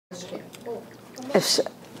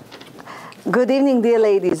Good evening, dear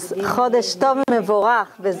ladies. Chodesh Tov Mevorach,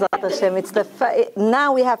 Bezrat Hashem.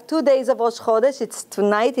 Now we have 2 days of Rosh Chodesh. It's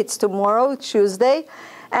tonight, it's tomorrow, Tuesday,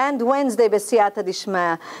 and Wednesday, B'siyata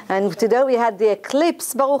Dishmaya. And today we had the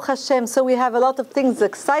eclipse, Baruch Hashem, so we have a lot of things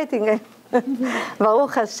exciting.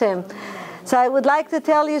 Baruch Hashem. So I would like to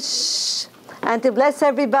tell you, and to bless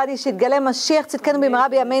everybody, שיתגלה משיח צדקנו במהרה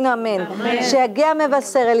בימינו אמן. שיגיע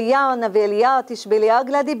מבשר אליהו הנביא אליהו תשבי אליהו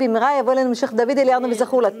גלעדי במהרה יבוא אלינו משיח דוד אליהו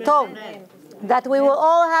וזכור לטוב. That we will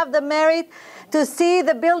all have the merit to see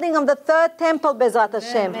the building of the third temple, Bezrat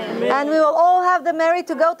Hashem. And we will all have the merit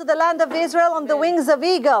to go to the land of Israel on the wings of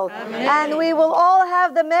eagle. And we will all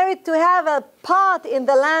have the merit to have a part in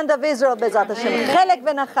the land of Israel, Bezrat Hashem. חלק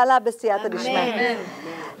ונחלה בסייעתא דשמיא.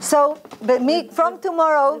 So, from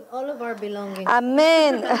tomorrow, with all of our belongings.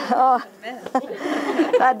 Amen. Oh.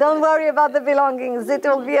 Don't worry about the belongings. It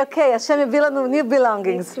will be okay. Hashem will give new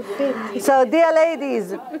belongings. So, dear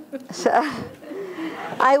ladies,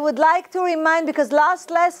 I would like to remind, because last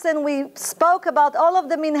lesson we spoke about all of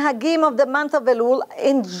the minhagim of the month of Elul.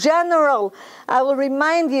 In general, I will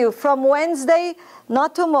remind you from Wednesday,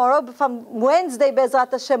 not tomorrow, but from Wednesday,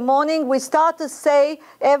 Bezrat Hashem morning, we start to say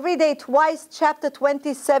every day twice chapter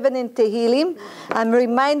 27 in Tehillim. I'm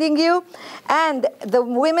reminding you. And the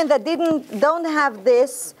women that don't have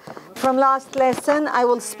this from last lesson, I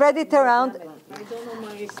will spread it around. I don't know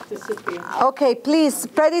my specific. Okay, please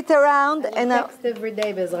spread it around. And text every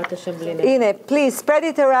day, Bezrat Hashem Blina. Ine, please spread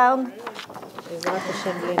it around.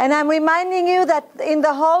 And I'm reminding you that in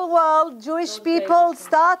the whole world, Jewish people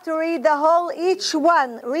start to read each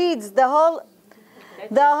one reads the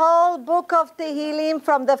whole book of Tehillim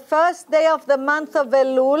from the first day of the month of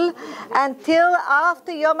Elul until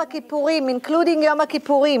after Yom Kippurim, including Yom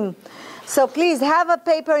Kippurim. So please have a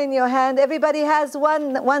paper in your hand. Everybody has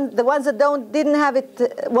one. The ones that didn't have it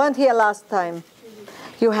weren't here last time.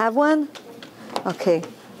 You have one? Okay.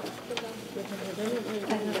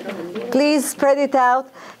 Please spread it out.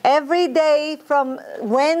 Every day from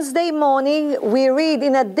Wednesday morning, we read,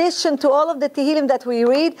 in addition to all of the Tehillim that we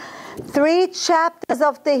read, 3 chapters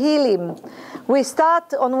of Tehillim. We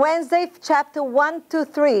start on Wednesday, chapter 1 to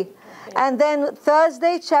 3. And then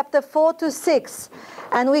Thursday, chapter 4 to 6.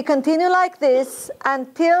 And we continue like this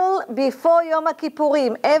until before Yom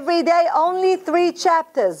Kippurim. Every day, only 3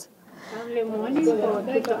 chapters. Only morning or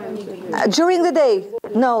 2 times? During the day.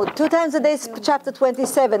 No, 2 times a day is chapter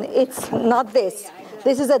 27. It's not this.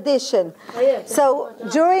 This is addition. So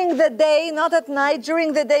during the day, not at night,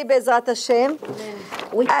 during the day, Bezrat Hashem.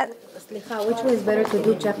 Which one is better to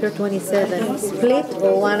do, chapter 27? Split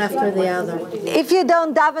or one after the other? If you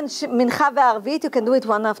don't daven מנחה וערבית, you can do it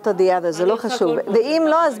one after the other, זה לא חשוב. ואם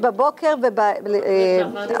לא, אז בבוקר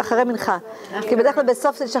ואחרי מנחה. כי בדרך כלל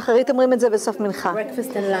בסוף של שחרית אומרים את זה בסוף מנחה.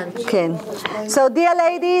 Breakfast and lunch. כן. So dear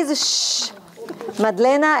ladies, shh.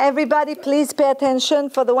 Madlena, everybody, please pay attention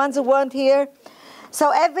for the ones who weren't here. So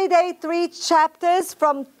every day 3 chapters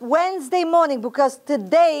from Wednesday morning, because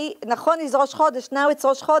today, Nachon is Rosh Chodesh, now it's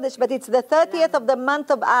Rosh Chodesh, but it's the 30th of the month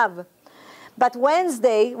of Av. But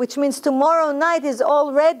Wednesday, which means tomorrow night, is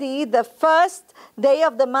already the first day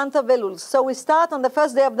of the month of Elul. So we start on the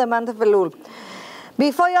first day of the month of Elul.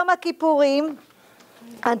 Before Yom Kippurim,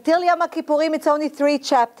 until Yom Kippurim, it's only 3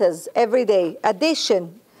 chapters every day,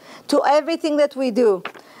 addition to everything that we do.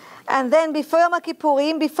 And then before Yom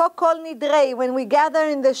Kippurim, before Kol Nidrei, when we gather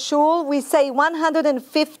in the shul, we say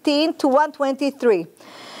 115 to 123.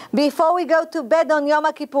 Before we go to bed on Yom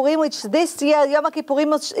Kippurim, which this year, Yom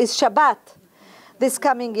Kippurim is Shabbat, this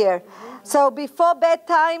coming year. So before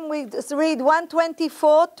bedtime, we read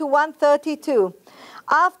 124 to 132.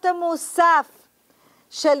 After Musaf,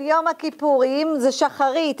 Shel Yom Kippurim, the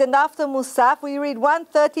Shacharit, and after Musaf, we read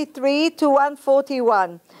 133 to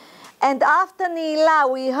 141. And after Ne'ilah,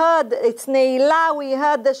 we heard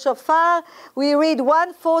the shofar, we read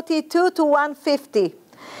 142 to 150.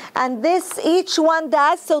 And this each one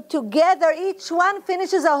does, so together each one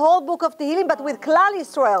finishes a whole book of Tehillim, but with Klal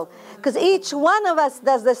Yisrael, because each one of us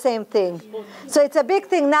does the same thing. So it's a big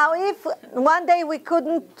thing. Now if one day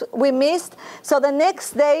we missed, so the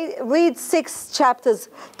next day read 6 chapters,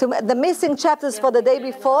 the missing chapters for the day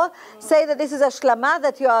before, say that this is a shlama,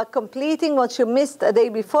 that you are completing what you missed a day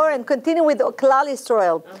before, and continue with Klal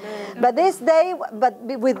Yisrael. But this day,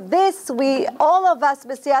 with this, all of us,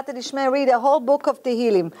 B'siyata Dishmei, read a whole book of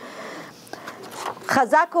Tehillim.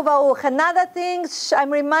 Chazak u'baruch. Another thing, I'm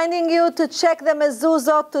reminding you to check the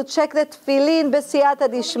mezuzot, to check the tefillin b'siyata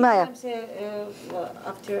dishmaya.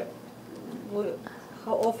 After,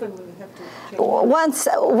 how often will you have to check?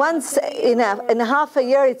 Once in a half a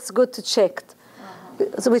year, it's good to check.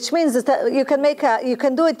 which means that you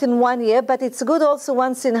can do it in 1 year, but it's good also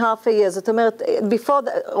once in half a year. זאת אומרת, before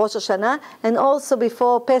Rosh Hashanah and also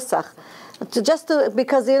before Pesach.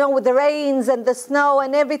 Because, with the rains and the snow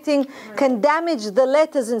and everything can damage the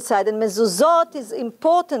letters inside. And mezuzot is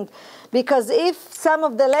important because if some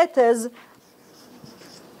of the letters...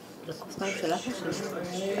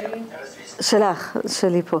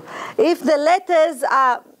 If the letters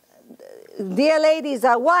are, dear ladies,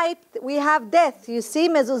 are wiped, we have death. You see,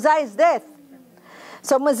 mezuzah is death.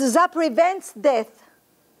 So mezuzah prevents death.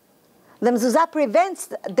 The mezuzah prevents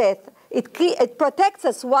death. It protects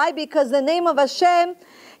us. Why? Because the name of Hashem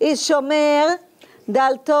is Shomer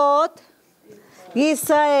Daltot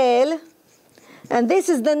Yisrael. And this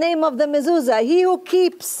is the name of the mezuzah. He who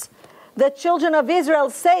keeps the children of Israel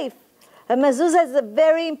safe. A mezuzah is a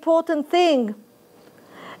very important thing.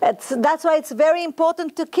 That's why it's very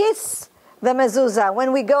important to kiss the mezuzah.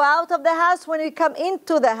 When we go out of the house, when we come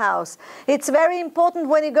into the house. It's very important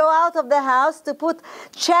when you go out of the house to put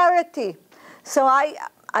charity. So I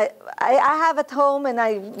have at home, and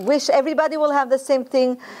I wish everybody will have the same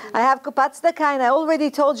thing. I have kupat tzedakah, and I already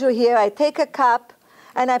told you here, I take a cup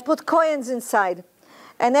and I put coins inside.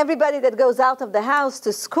 And everybody that goes out of the house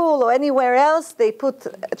to school or anywhere else, they put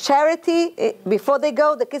charity. Before they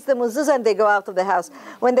go, they kiss the mezuzah and they go out of the house.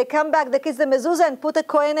 When they come back, they kiss the mezuzah and put a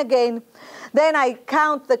coin again. Then I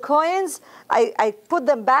count the coins, I put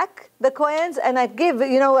them back, the coins, and I give,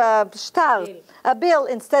 a shtar, a bill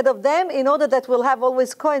instead of them, in order that we'll have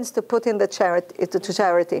always coins to put in the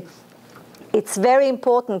charity. It's very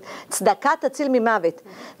important. Tzedakah tatzil mimavet.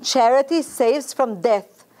 Charity saves from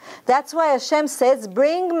death. That's why Hashem says,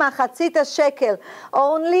 bring machatzit a shekel.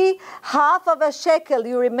 Only half of a shekel.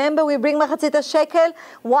 You remember we bring machatzit a shekel?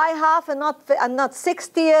 Why half and not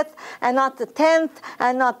 60th, and not the 10th,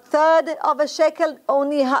 and not third of a shekel?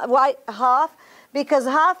 Only why half? Because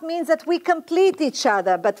half means that we complete each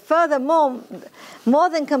other. But furthermore, more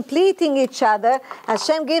than completing each other,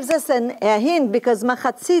 Hashem gives us a hint, because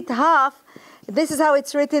machatzit, half, this is how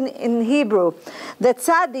it's written in Hebrew. The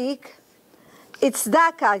tzaddik, it's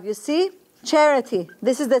tzedakah, you see? Charity.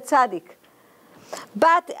 This is the tzaddik.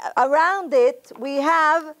 But around it, we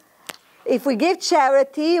have, if we give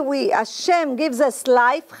charity, Hashem gives us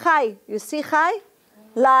life, chai. You see chai?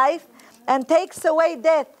 Life. And takes away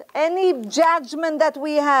death. Any judgment that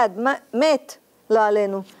we had, met, lo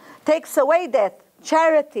alenu, takes away death.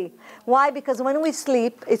 Charity. Why? Because when we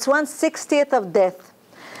sleep, it's 1/60th of death.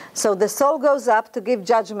 So the soul goes up to give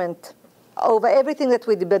judgment over everything that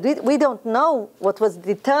we did. But we don't know what was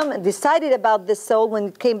decided about the soul when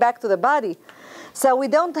it came back to the body. So we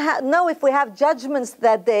don't know if we have judgments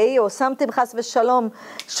that day or something chas v'shalom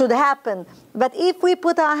should happen. But if we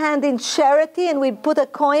put our hand in charity and we put a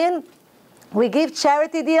coin, we give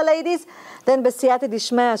charity, dear ladies, then b'siyata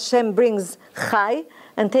dishmaya Hashem brings chai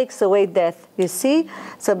and takes away death. You see?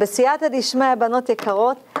 So b'siyata dishmaya banot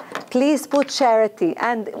yekarot, please put charity.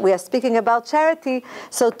 And we are speaking about charity.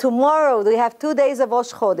 So tomorrow, we have 2 days of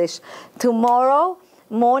Rosh Chodesh. Tomorrow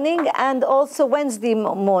morning and also Wednesday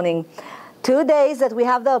morning. 2 days that we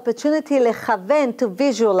have the opportunity lechaven, to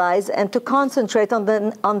visualize and to concentrate on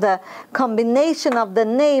the combination of the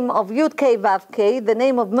name of Yud Kei Vav Kei, the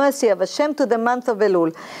name of mercy of Hashem, to the month of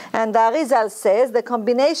Elul. And the Arizal says the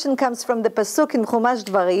combination comes from the pasuk in Chumash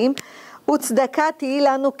Dvarim, Utzedakah tihi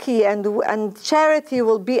lanu ki, and charity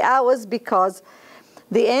will be ours, because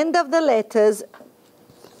the end of the letters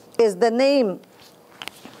is the name,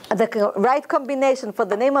 the right combination for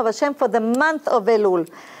the name of Hashem for the month of Elul.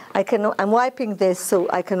 I'm wiping this so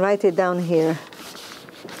I can write it down here.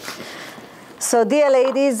 So dear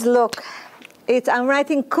ladies, look, I'm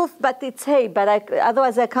writing kuf, but it's hey, but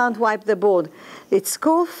otherwise I can't wipe the board. It's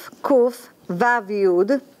kuf, vav,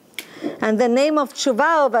 yud, and the name of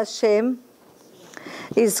tshuva of Hashem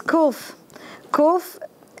is kuf,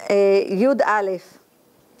 yud aleph.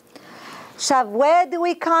 Shav, where do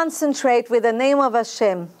we concentrate with the name of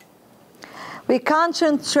Hashem? We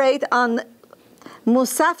concentrate on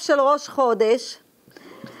Musaf shel Rosh Chodesh.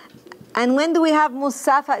 And when do we have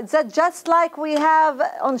Musaf? It's just like we have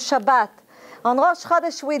on Shabbat. On Rosh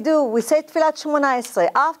Chodesh we say Tfilat Shmona Esrei.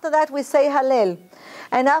 After that we say Hallel.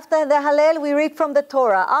 And after the Hallel we read from the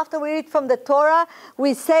Torah. After we read from the Torah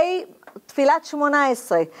we say Tfilat Shmona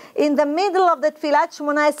Esrei. In the middle of the Tfilat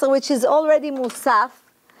Shmona Esrei, which is already Musaf,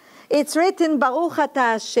 it's written Baruch Ata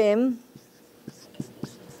Hashem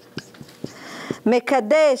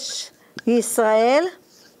Mekadesh Yisrael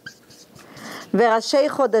V'Rashei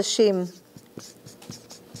Chodashim.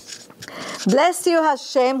 Bless you,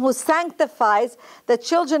 Hashem, who sanctifies the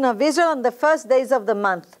children of Israel on the first days of the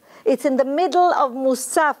month. It's in the middle of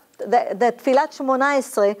Musaf, the Tfilat Shmona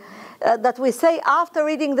Esrei that we say after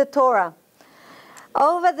reading the Torah.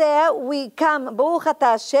 Over there, we come, Baruch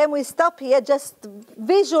Atah Hashem, we stop here, just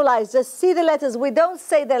visualize, just see the letters. We don't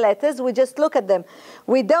say the letters, we just look at them.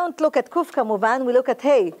 We don't look at Kuf Kamuvan, we look at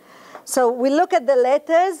Hey. So we look at the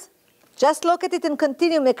letters, just look at it and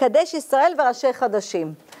continue. Mekadesh Yisrael v'Rashei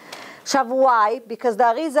Chadashim. Why? Because the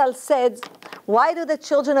Arizal said, why do the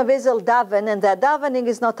children of Israel daven and their davening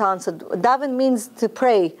is not answered? Daven means to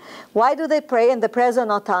pray. Why do they pray and the prayers are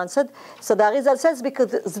not answered? So the Arizal says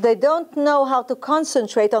because they don't know how to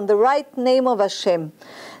concentrate on the right name of Hashem.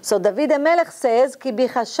 So David HaMelech says, Ki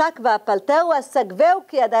bichashak va'apalteru asagveu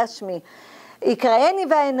ki adashmi. Ikraeni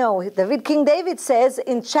va'eno. King David says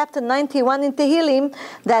in chapter 91 in Tehillim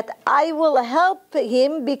that I will help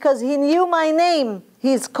him because he knew my name.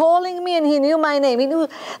 He's calling me and he knew my name. He knew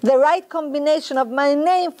the right combination of my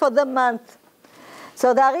name for the month.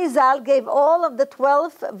 So the Arizal gave all of the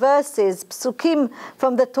 12 verses, psukim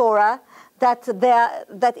from the Torah, that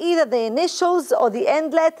either the initials or the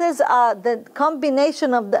end letters are the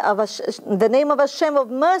combination of the name of Hashem of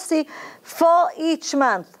mercy for each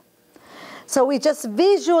month. So we just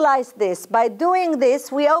visualize this. By doing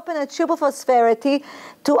this, we open a tube of prosperity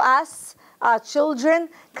to us, our children,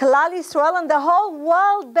 Klal Yisrael, and the whole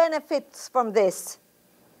world benefits from this.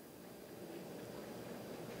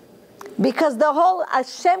 Because the whole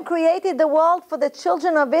Hashem created the world for the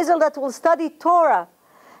children of Israel that will study Torah.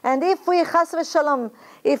 And if we, chas v'shalom,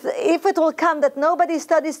 if it will come that nobody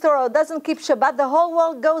studies Torah or doesn't keep Shabbat, the whole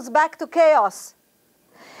world goes back to chaos.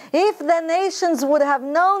 If the nations would have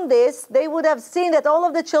known this, they would have seen that all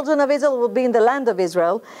of the children of Israel will be in the land of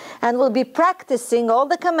Israel and will be practicing all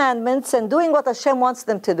the commandments and doing what Hashem wants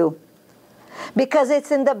them to do. Because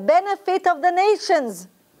it's in the benefit of the nations.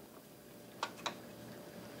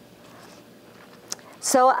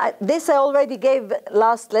 So this I already gave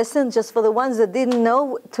last lesson, just for the ones that didn't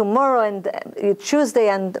know. Tomorrow and Tuesday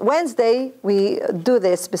and Wednesday, we do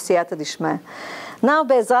this, B'siyata Dishmaya. Now,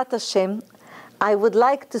 Be'ezrat Hashem, I would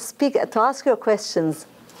like to ask you a question.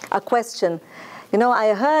 You know,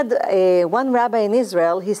 I heard one rabbi in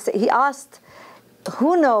Israel, he asked,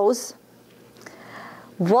 who knows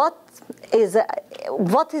what is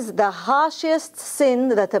the harshest sin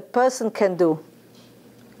that a person can do?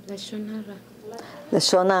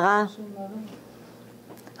 Lashon hara.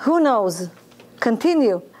 Who knows?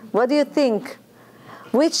 Continue. What do you think?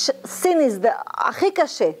 Which sin is the הכי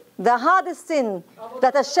קשה, the hardest sin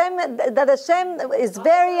that Hashem is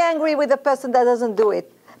very angry with the person that doesn't do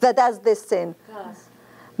it, that does this sin?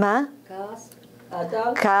 Ma?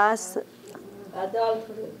 Kas.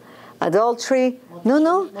 Adultery.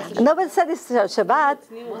 No. Nobody said this Shabbat.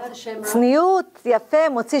 צניעות, יפה,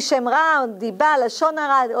 מוציא שם רע, דיבה, לשון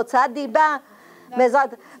הרע, הוצאת דיבה.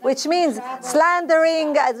 Which means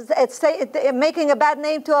slandering, making a bad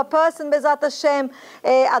name to a person, Bezat Hashem,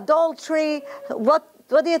 adultery. What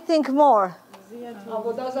do you think more?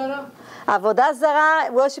 Avodah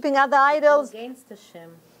Zarah, worshipping other idols. Against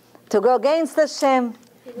Hashem. To go against Hashem.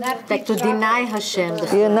 Like to deny Hashem.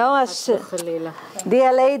 You know, Hashem.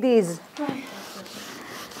 Dear ladies,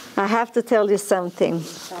 I have to tell you something.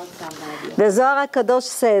 The Zohar HaKadosh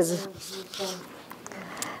says,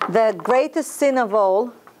 the greatest sin of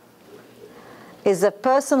all is a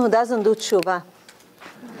person who doesn't do tshuva.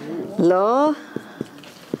 Lo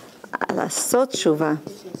לעשות tshuva.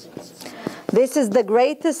 This is the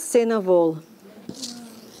greatest sin of all.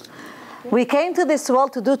 We came to this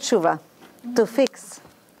world to do tshuva, to fix.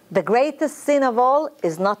 The greatest sin of all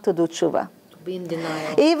is not to do tshuva. To be in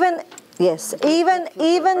denial. Even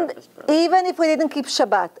if we didn't keep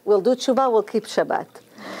Shabbat, we'll do tshuva, we'll keep Shabbat.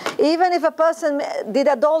 Even if a person did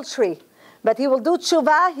adultery, but he will do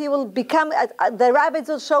tshuva, he will become, the rabbis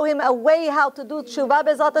will show him a way how to do tshuva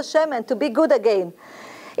Bezrat Hashem and to be good again.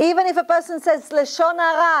 Even if a person says leshon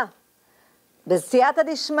hara, b'siyata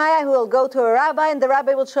dishmaya, he will go to a rabbi and the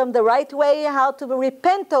rabbi will show him the right way how to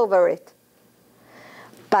repent over it.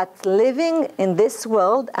 But living in this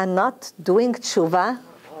world and not doing tshuva,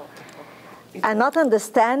 and not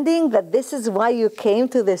understanding that this is why you came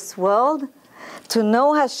to this world, to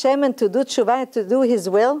know Hashem and to do tshuva and to do His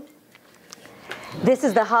will, this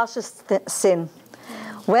is the harshest sin.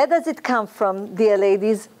 Where does it come from, dear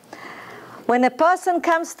ladies? When a person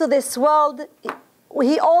comes to this world,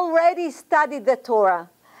 he already studied the Torah.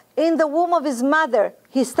 In the womb of his mother,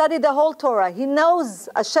 he studied the whole Torah. He knows,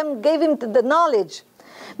 Hashem gave him the knowledge.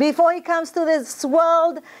 Before he comes to this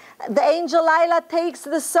world, the angel Laila takes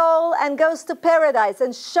the soul and goes to paradise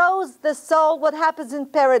and shows the soul what happens in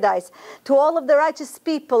paradise to all of the righteous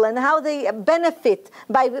people and how they benefit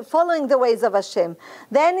by following the ways of Hashem.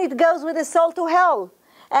 Then it goes with the soul to hell.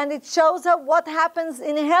 and it shows her what happens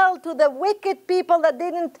in hell to the wicked people that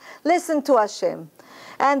didn't listen to Hashem.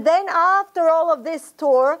 And then after all of this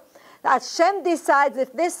tour, Hashem decides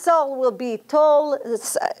if this soul will be tall,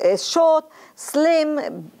 short,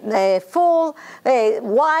 slim, full,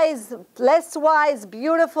 wise, less wise,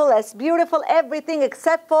 beautiful, less beautiful, everything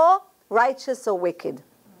except for righteous or wicked.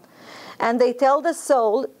 And they tell the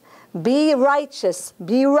soul, be righteous,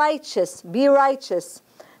 be righteous, be righteous.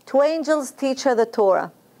 2 angels teach her the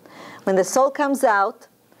Torah. When the soul comes out,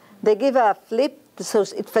 they give her a flip so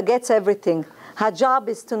it forgets everything. Her job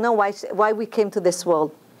is to know why we came to this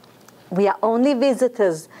world. We are only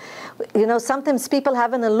visitors. You know, sometimes people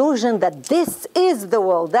have an illusion that this is the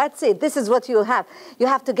world. That's it. This is what you have. You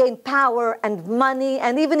have to gain power and money.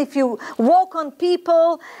 And even if you walk on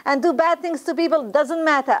people and do bad things to people, it doesn't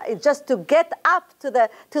matter. It's just to get up to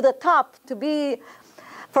the top, to be,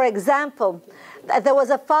 for example, there was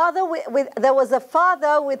a father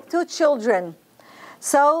with 2 children.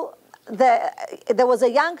 So there was a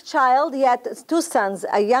young child. He had 2 sons,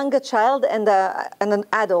 a younger child and an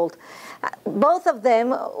adult. Both of them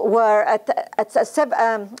were at a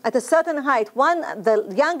certain height.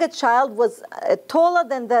 The younger child was taller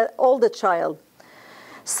than the older child.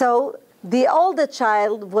 So the older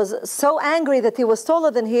child was so angry that he was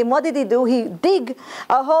taller than him. What did he do? He dig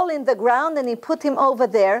a hole in the ground and he put him over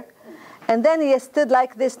there. And then he stood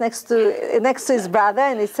like this next to his brother,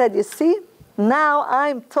 and he said, "You see? Now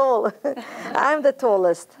I'm tall. I'm the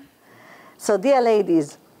tallest." So, dear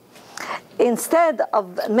ladies, instead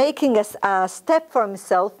of making a step for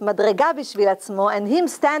himself, madrega bishvil atzmo, and him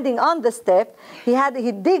standing on the step, he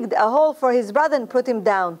digged a hole for his brother and put him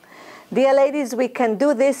down. Dear ladies, we can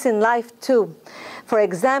do this in life too. For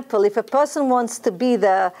example, if a person wants to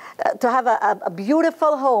have a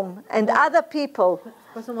beautiful home, and other people,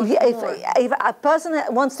 if a person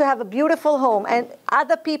wants to have a beautiful home and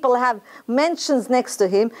other people have mansions next to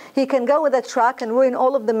him, he can go with a truck and ruin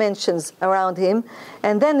all of the mansions around him,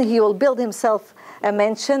 and then he will build himself a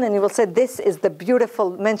mansion, and he will say, "This is the beautiful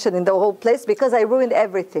mansion in the whole place because I ruined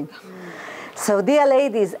everything." So, dear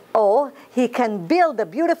ladies, or he can build a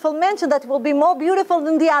beautiful mansion that will be more beautiful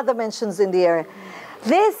than the other mansions in the area.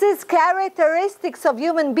 This is characteristics of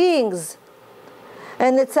human beings.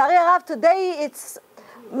 And Tzari Rav, today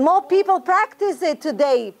more people practice it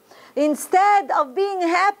today. Instead of being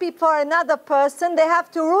happy for another person, they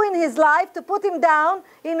have to ruin his life to put him down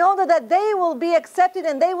in order that they will be accepted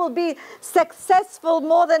and they will be successful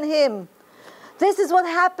more than him. This is what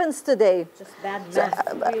happens today. Just bad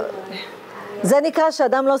math. זה נקרא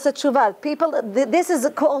שאדם לא עושה תשובה. This is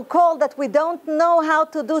called that we don't know how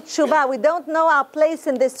to do tshuva. We don't know our place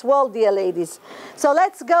in this world, dear ladies. So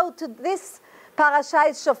let's go to this parasha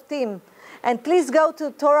is Shoftim. And please go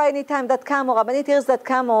to TorahAnytime.com or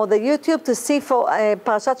RabbanitEars.com or the YouTube to see for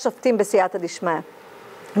Parashat Shoftim בסייעתא דשמיא.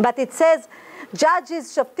 But it says,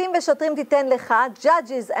 judges, shoftim v'shotrim titen lecha,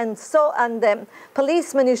 judges and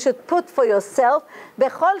policemen you should put for yourself,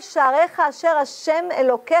 bechol sharecha asher Hashem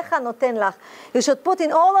Elokecha noten lach. You should put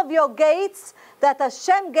in all of your gates that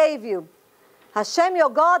Hashem gave you. Hashem, your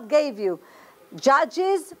God, gave you.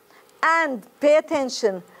 Judges, and pay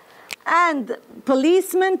attention, and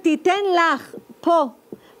policemen, titen lach, po.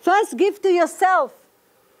 First give to yourself.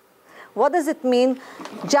 What does it mean?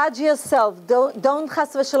 Judge yourself. Don't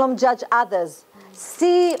chas v'shalom judge others.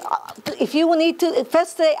 See, if you need to,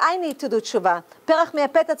 first say, I need to do tshuva. Perach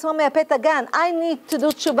meyapet atzmo meyapet hagan. I need to do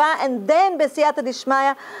tshuva, and then besiyata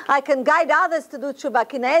dishmaya, I can guide others to do tshuva.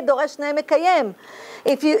 Ki na'eh doresh na'eh mekayem.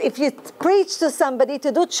 If you preach to somebody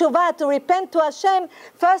to do tshuva, to repent to Hashem,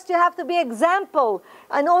 first you have to be example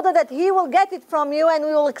in order that He will get it from you and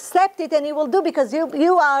we will accept it and He will do, because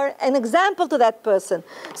you are an example to that person.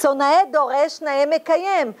 So na'eh doresh na'eh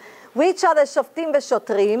mekayem. Which are the shoftim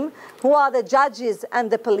v'shotrim, who are the judges and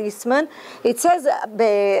the policemen? It says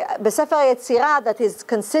Sefer Yetzirah, that is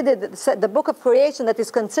considered the book of creation, that is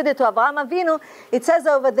considered to Avraham Avinu. It says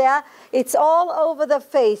over there, it's all over the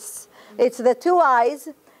face. It's the 2 eyes,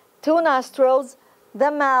 2 nostrils, the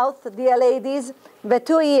mouth, dear ladies, the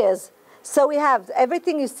 2 ears. So we have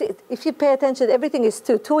everything you see. If you pay attention, everything is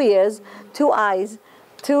 2 ears, 2 eyes,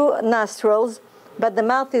 2 nostrils. But the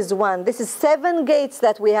mouth is 1. This is 7 gates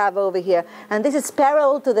that we have over here. And this is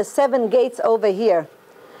parallel to the 7 gates over here.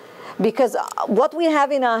 Because what we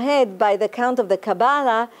have in our head by the count of the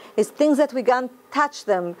Kabbalah is things that we can't touch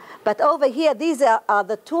them. But over here, these are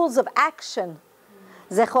the tools of action.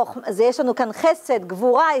 יש לנו כאן חסד,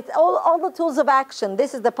 גבורה, all the tools of action.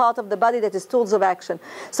 This is the part of the body that is tools of action.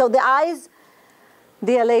 So the eyes,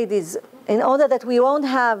 dear ladies, in order that we won't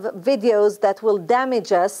have videos that will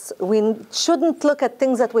damage us, we shouldn't look at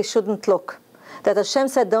things that we shouldn't look. that Hashem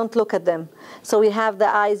said, don't look at them. So we have the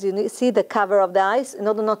eyes, you see the cover of the eyes in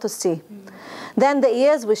order not to see. Then the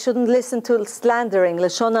ears, we shouldn't listen to slandering,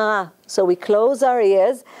 לשון הרע. So we close our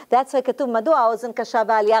ears. That's why כתוב, מדוע האוזן קשה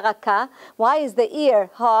והעלייה רכה? Why is the ear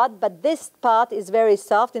hard, but this part is very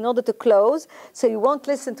soft in order to close, so you won't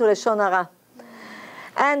listen to לשון הרע.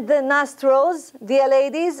 And the nostrils, dear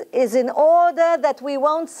ladies, is in order that we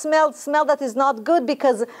won't smell that is not good,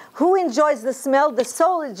 because who enjoys the smell? The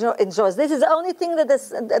soul enjoys. This is the only thing that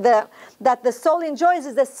the soul enjoys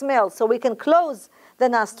is the smell, so we can close the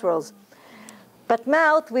nostrils. But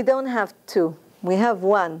mouth, we don't have two. We have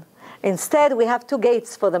one. Instead, we have two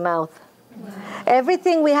gates for the mouth.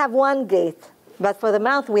 Everything we have one gate, but for the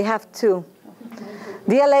mouth we have two.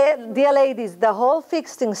 Dear ladies, the whole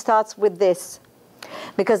fixing starts with this.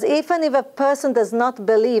 Because even if a person does not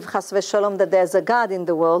believe, chas v'shalom, that there's a God in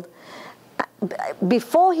the world,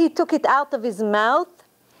 before he took it out of his mouth,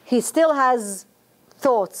 he still has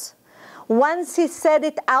thoughts. Once he said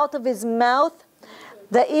it out of his mouth,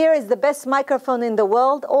 the ear is the best microphone in the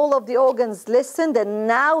world. All of the organs listened, and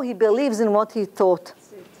now he believes in what he thought.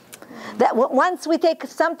 That once we take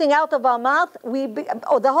something out of our mouth,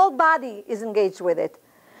 the whole body is engaged with it.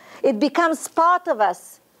 It becomes part of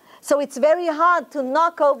us. So it's very hard to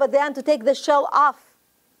knock over there and to take the shell off,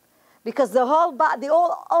 because the whole body,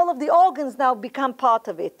 all of the organs now become part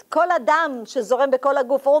of it. Kol adam shezorem bekol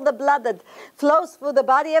haguf, all the blood that flows through the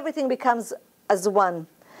body, everything becomes as one.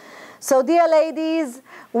 So, dear ladies,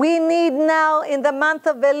 we need now in the month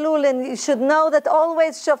of Elul, and you should know that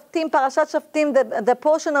always Shoftim, Parashat Shoftim, the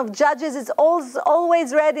portion of Judges is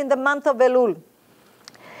always read in the month of Elul.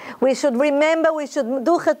 We should remember, we should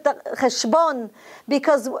do cheshbon,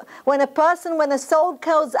 because when a soul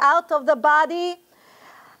goes out of the body,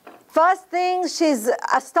 first thing, she's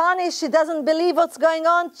astonished, she doesn't believe what's going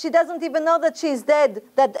on, she doesn't even know that she's dead,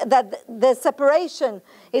 that the separation.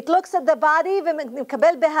 It looks at the body,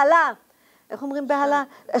 ומקבל בהלה. איך אומרים בהלה?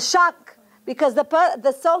 A shock, because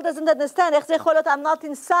the soul doesn't understand, איך זה יכול להיות, I'm not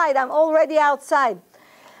inside, I'm already outside.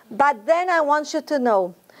 But then I want you to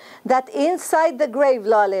know that inside the grave,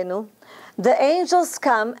 lo alenu, the angels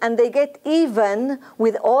come and they get even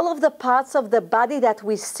with all of the parts of the body that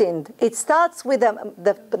we sinned. It starts with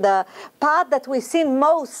the part that we sin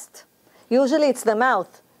most. Usually it's the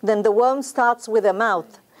mouth. Then the worm starts with the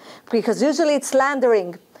mouth, because usually it's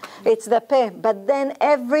slandering. It's the peh. But then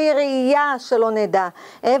every riyah shelo neda,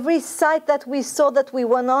 every sight that we saw that we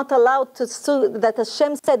were not allowed to see, that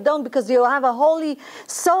Hashem said don't, because you have a holy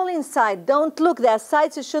soul inside. Don't look. There are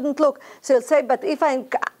sights you shouldn't look. So you'll say, but if I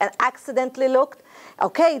accidentally looked,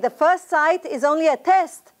 okay, the first sight is only a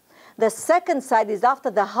test. The second sight is after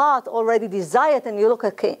the heart already desired, and you look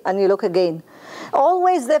again.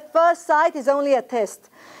 Always the first sight is only a test.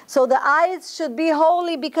 So the eyes should be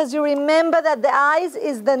holy, because you remember that the eyes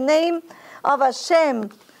is the name of Hashem.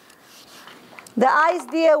 The eyes,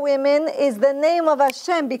 dear women, is the name of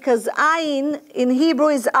Hashem, because ayin in Hebrew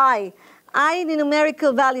is eye. Ayin in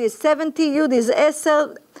numerical value is 70, Yud is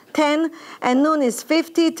 10, and Nun is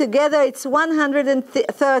 50. Together it's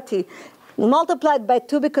 130. Multiplied by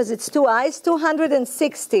 2, because it's 2 eyes,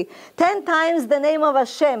 260. 10 times the name of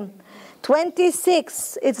Hashem.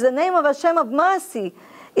 26, it's the name of Hashem of mercy.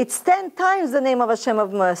 It's 10 times the name of Hashem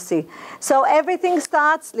of mercy. So everything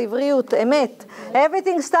starts, livriut, emet.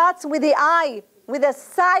 Everything starts with the eye, with the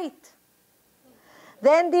sight.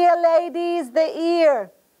 Then, dear ladies, the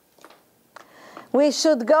ear. We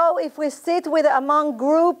should go, if we sit among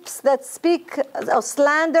groups that speak or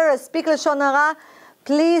slander or speak lashon hara,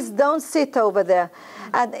 please don't sit over there.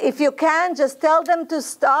 And if you can, just tell them to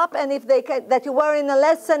stop. And if that you were in a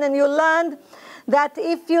lesson and you learned that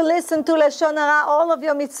if you listen to lashon hara, all of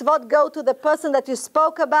your mitzvot go to the person that you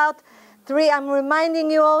spoke about. I'm reminding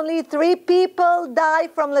you, only 3 people die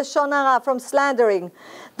from lashon hara, from slandering.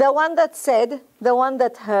 The one that said, the one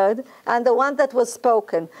that heard, and the one that was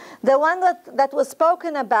spoken. The one that was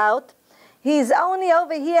spoken about, he's only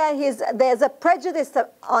over here, there's a prejudice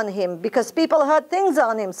on him, because people heard things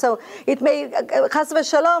on him. So it may, chas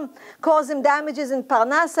v'shalom, cause him damages in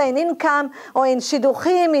parnasa, in income, or in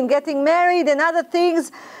shidduchim, in getting married, and other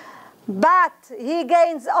things. But he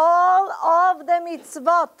gains all of the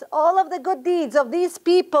mitzvot, all of the good deeds of these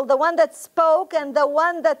people, the one that spoke and the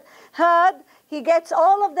one that heard, he gets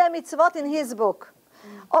all of the mitzvot in his book.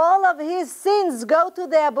 All of his sins go to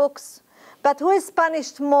their books. But who is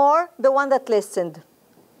punished more? The one that listened.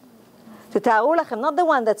 Not the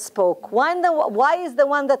one that spoke. Why is the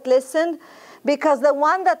one that listened? Because the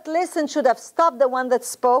one that listened should have stopped the one that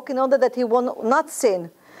spoke in order that he will not sin.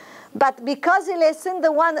 But because he listened,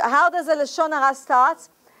 how does the lashon hara start?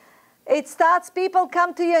 It starts, people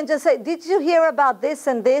come to you and just say, did you hear about this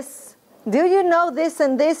and this? Do you know this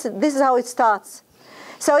and this? This is how it starts.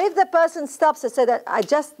 So if the person stops and said, I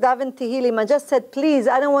just davened Tehillim, I just said, please,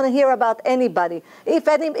 I don't want to hear about anybody.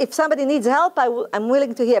 If somebody needs help, I'm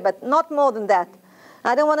willing to hear, but not more than that.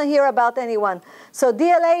 I don't want to hear about anyone. So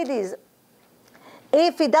dear ladies,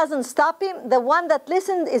 if he doesn't stop him, the one that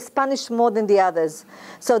listened is punished more than the others.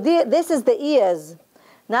 So this is the ears.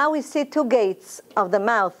 Now we see two gates of the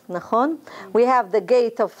mouth, nachon? We have the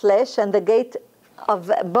gate of flesh and the gate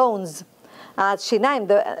of bones, shinaim,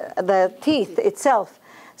 the teeth itself.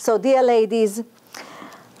 So dear ladies,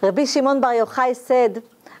 Rabbi Shimon Bar Yochai said,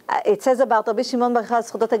 it says about Rabbi Shimon Bar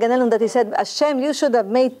Yochai Zchutot Hagen Elul that he said, Hashem, you should have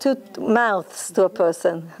made two mouths to a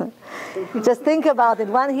person. Just think about it,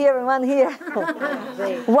 one here and one here.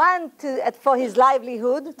 One for his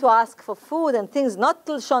livelihood, to ask for food and things, not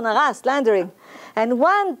to Lashon Hara, slandering. And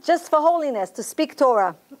one just for holiness, to speak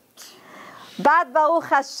Torah. But Baruch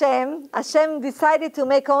Hashem, Hashem decided to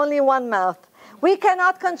make only one mouth. We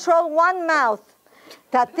cannot control one mouth.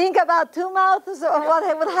 That think about two mouths, or what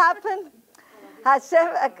would happen? Hashem,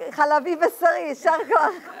 חלבי בשרי, יישר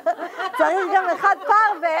כוח. צריך גם אחד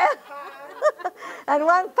פרווה, and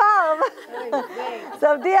one parv.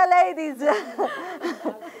 So dear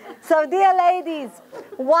ladies,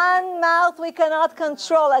 one mouth we cannot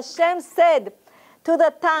control. Hashem said to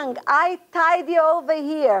the tongue, I tied you over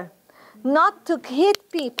here, not to hit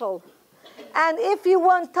people. And if you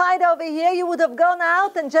weren't tied over here, you would have gone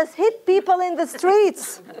out and just hit people in the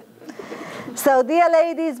streets. So, dear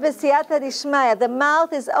ladies, b'siyata dishmaya, the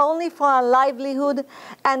mouth is only for our livelihood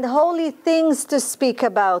and holy things to speak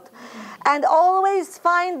about. And always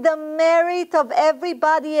find the merit of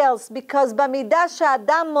everybody else, because b'midah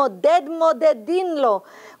she'adam moded modedin lo,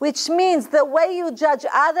 which means the way you judge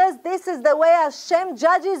others, this is the way Hashem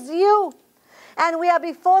judges you. And we are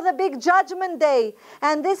before the big judgment day.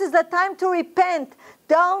 And this is the time to repent.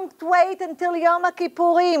 Don't wait until Yom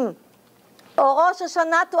Kippurim or Rosh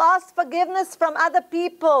Hashanah to ask forgiveness from other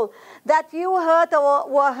people that you hurt or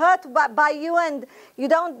were hurt by you, and you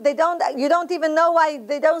don't even know why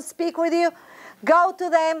they don't speak with you. Go to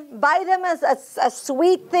them, buy them a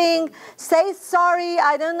sweet thing, say sorry,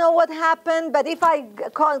 I don't know what happened, but if I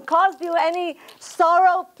caused you any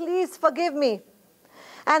sorrow, please forgive me.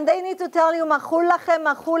 And they need to tell you, Machul lachem,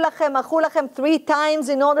 Machul lachem, Machul lachem 3 times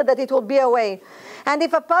in order that it will be away. And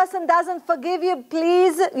if a person doesn't forgive you,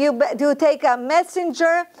 please, you take a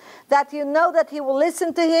messenger that you know that he will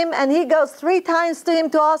listen to him, and he goes 3 times to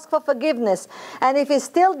him to ask for forgiveness. And if he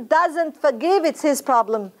still doesn't forgive, it's his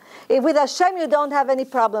problem. With Hashem, you don't have any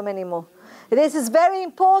problem anymore. This is very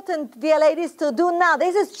important, dear ladies, to do now.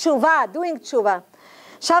 This is tshuva, doing tshuva.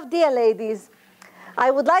 Shav, dear ladies, I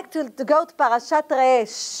would like to go to Parashat Re'eh.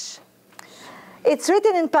 It's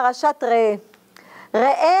written in Parashat Re'eh.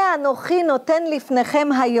 Re'eh anochi noten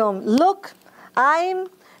lifnechem hayom. Look, I'm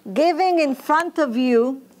giving in front of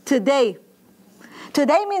you today.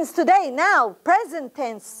 Today means today, now, present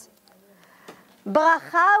tense.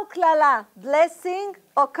 Bracha u'klala, blessing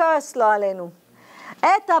or curse lo alenu.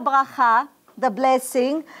 Et habracha, the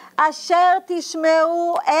blessing, asher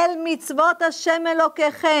tishmeu el mitzvot Hashem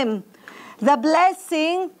Elokechem. The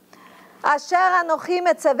blessing, asher anochi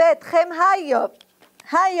metzaveh etchem hayom.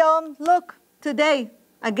 Hayom, look, today,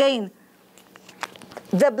 again.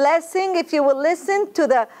 The blessing, if you will listen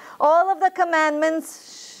to all of the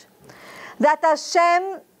commandments that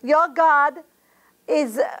Hashem, your God,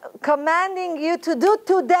 is commanding you to do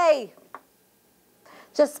today.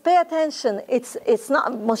 Just pay attention. It's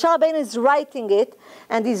not, Moshe Rabbeinu is writing it,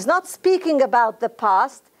 and he's not speaking about the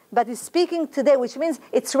past, but he's speaking today, which means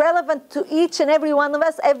it's relevant to each and every one of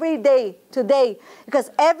us every day, today.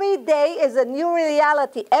 Because every day is a new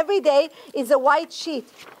reality. Every day is a white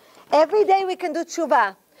sheet. Every day we can do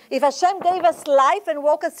tshuva. If Hashem gave us life and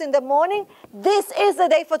woke us in the morning, this is the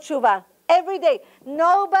day for tshuva. Every day.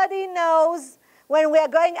 Nobody knows when we are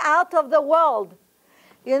going out of the world.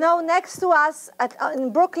 You know, next to us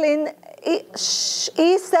in Brooklyn, East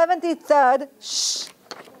 73rd,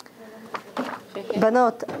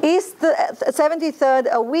 Banot, East 73rd,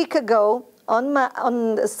 a week ago,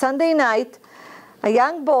 on Sunday night, a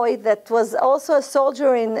young boy that was also a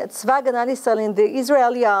soldier in Tzva Haganah Yisrael in the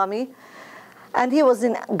Israeli army, and he was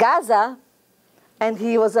in Gaza, and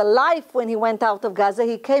he was alive when he went out of Gaza.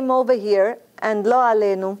 He came over here, and lo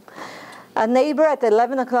alenu, a neighbor at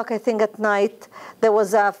 11 o'clock, I think, at night, there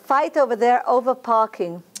was a fight over there over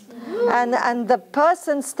parking. And the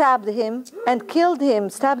person stabbed him and killed him,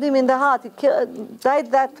 stabbed him in the heart. He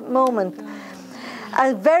died that moment.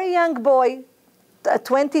 A very young boy,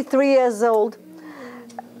 23 years old.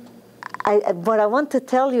 What I want to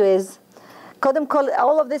tell you is, קודם כל,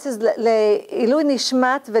 all of this is לעילוי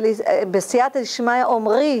נשמת ובסייעתא דשמיא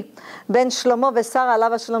עומרי, בן שלמה ושרה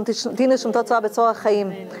עליו השלום, תהי נשמתו צרורה בצרור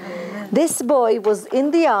החיים. This boy was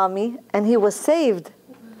in the army and he was saved.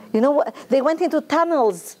 You know, they went into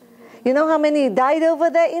tunnels. You know how many died over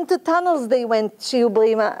there? Into tunnels they went,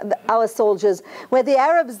 our soldiers, where the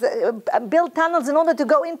Arabs built tunnels in order to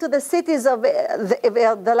go into the cities of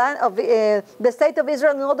the land of the state of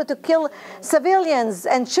Israel in order to kill civilians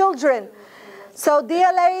and children. So,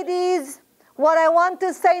 dear ladies, what I want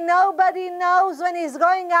to say, nobody knows when he's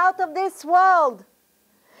going out of this world.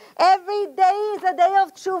 Every day is a day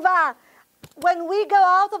of tshuva. When we go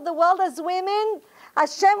out of the world as women,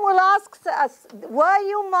 Hashem will ask us, were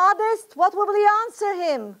you modest? What will we answer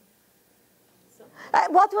him?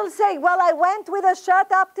 What will say? Well, I went with a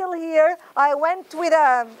shirt up till here. I went with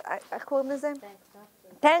a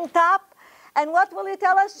tank top. And what will you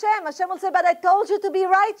tell Hashem? Hashem will say, but I told you to be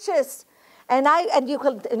righteous. And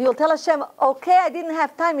you'll tell Hashem, okay, I didn't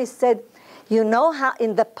have time. He said, you know how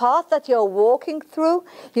in the path that you're walking through,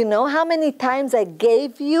 you know how many times I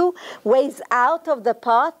gave you ways out of the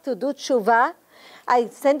path to do tshuva? I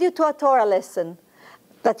send you to a Torah lesson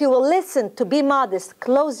that you will listen, to be modest,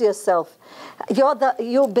 close yourself. You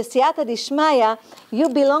besiyata dishmaya, you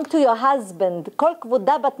belong to your husband. Kol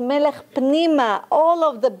kvuda bat melech pnima, all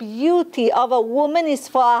of the beauty of a woman is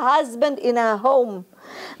for a husband in her home,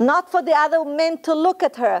 not for the other men to look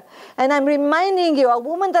at her. And I'm reminding you, a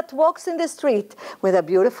woman that walks in the street with a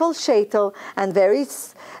beautiful sheitel and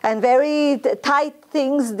very tight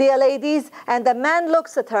things, dear ladies, and the man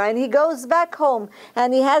looks at her and he goes back home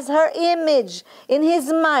and he has her image in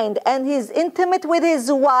his mind and he's intimate with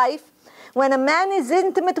his wife. When a man is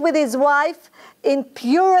intimate with his wife in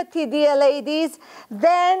purity, dear ladies,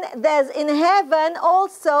 then there's in heaven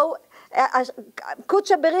also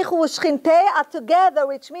Kudsha Berichu U'Shchintei are together,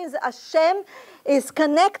 which means Hashem is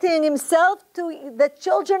connecting himself to the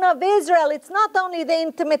children of Israel. It's not only the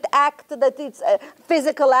intimate act, that it's a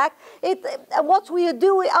physical act. What we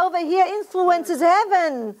do over here influences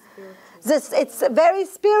heaven. It's very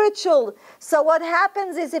spiritual. So what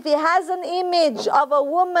happens is if he has an image of a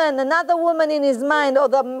woman, another woman in his mind, or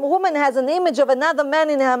the woman has an image of another man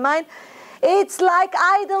in her mind, it's like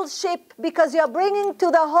idolship, because you're bringing to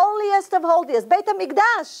the holiest of holiest, Beit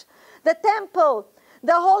HaMikdash, the temple,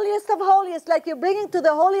 the holiest of holiest, like you're bringing to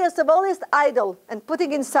the holiest of holiest idol and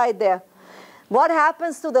putting inside there. What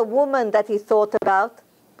happens to the woman that he thought about?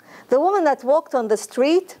 The woman that walked on the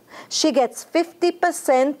street, she gets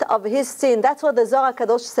 50% of his sin. That's what the Zohar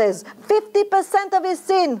Kadosh says. 50% of his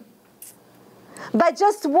sin. By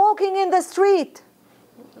just walking in the street.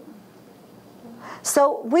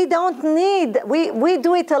 So we don't need, we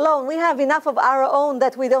do it alone. We have enough of our own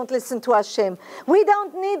that we don't listen to Hashem. We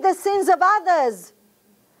don't need the sins of others.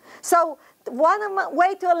 So one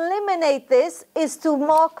way to eliminate this is to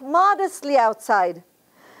walk modestly outside.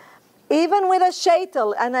 Even with a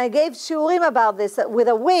sheitel, and I gave shiurim about this, with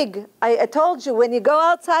a wig. I told you, when you go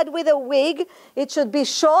outside with a wig, it should be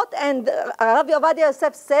short, and Rav Ovadia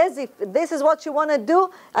Yosef says, if this is what you want to do,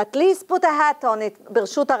 at least put a hat on it,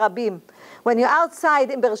 Bershut HaRabim. When you're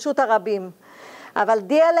outside in Bershut HaRabim. But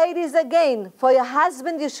dear ladies, again, for your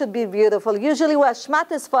husband you should be beautiful. Usually we are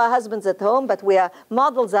shmatas for our husbands at home, but we are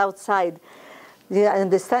models outside. You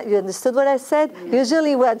understood what I said? Yeah.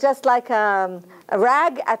 Usually we're just like a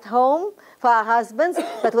rag at home for our husbands,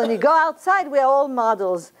 but when we go outside, we are all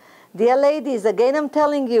models. Dear ladies, again I'm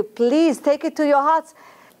telling you, please take it to your hearts.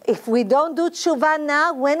 If we don't do tshuva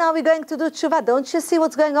now, when are we going to do tshuva? Don't you see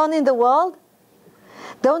what's going on in the world?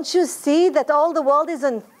 Don't you see that all the world is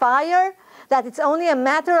on fire? That it's only a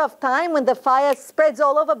matter of time when the fire spreads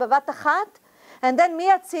all over bevat achat? And then mi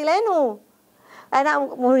yatzilenu. And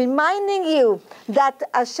I'm reminding you that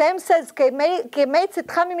Hashem says, like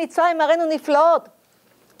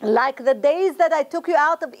the days that I took you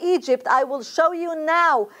out of Egypt, I will show you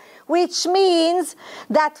now. Which means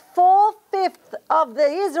that 4/5 of the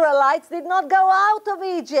Israelites did not go out of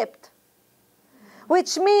Egypt.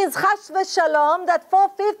 Which means, chash v'shalom, that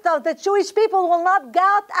 4/5 of the Jewish people will not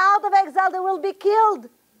get out of exile, they will be killed.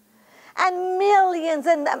 And millions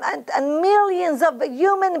and millions of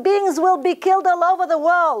human beings will be killed all over the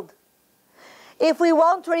world. If we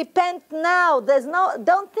won't repent now,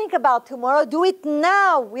 don't think about tomorrow, do it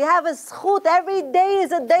now. We have a zchut. Every day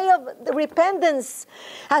is a day of repentance.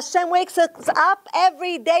 Hashem wakes us up,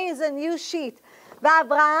 every day is a new sheet.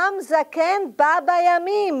 V'Avraham zaken ba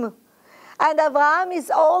bayamim. And Abraham is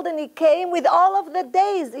old and he came with all of the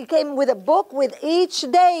days. He came with a book with each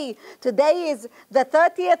day. Today is the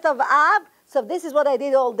 30th of Av, so this is what I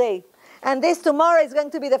did all day. And this tomorrow is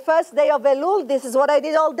going to be the first day of Elul. This is what I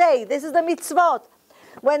did all day. This is the mitzvot.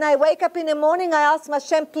 When I wake up in the morning, I ask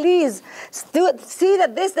Hashem, please, see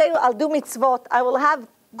that this day I'll do mitzvot. I will have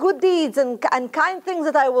good deeds and kind things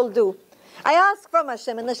that I will do. I ask from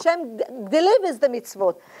Hashem, and Hashem delivers the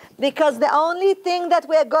mitzvot. Because the only thing that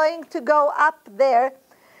we are going to go up there,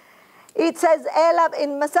 it says,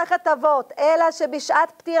 in Masachat Avot, Ela shebishat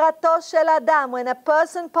ptirato shel Adam, when a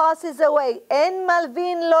person passes away, en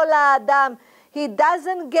malvin lo la Adam, he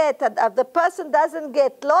doesn't get, the person doesn't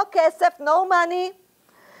get, lo kesef, no money,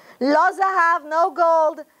 lo zahav, no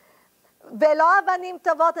gold, velo avanim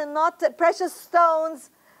tovot, and not precious stones,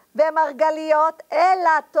 vemargaliot,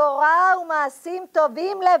 ela Torah u'maasim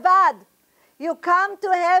tovim levad. You come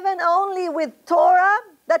to heaven only with Torah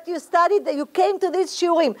that you studied, that you came to this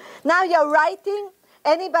shurim. Now you're writing,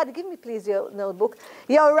 anybody, give me please your notebook.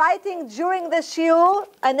 You're writing during the shiur,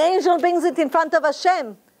 an angel brings it in front of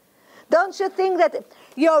Hashem. Don't you think that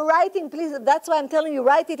you're writing, please, that's why I'm telling you,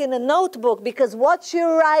 write it in a notebook, because what you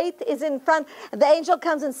write is in front, the angel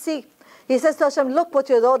comes and sees. He says to Hashem, look what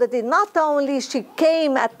your daughter did. Not only she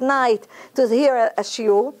came at night to hear a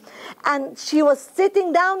shiur, and she was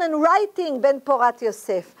sitting down and writing Ben Porat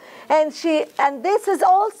Yosef. And this is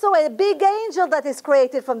also a big angel that is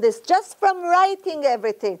created from this, just from writing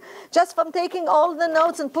everything, just from taking all the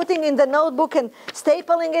notes and putting in the notebook and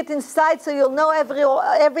stapling it inside so you'll know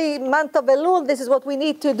every month of Elul, this is what we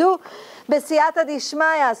need to do. B'siyata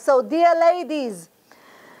dishmaya. So dear ladies,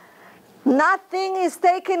 nothing is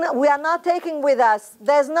taken, we are not taking with us.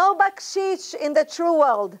 There's no bakshish in the true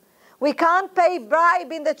world. We can't pay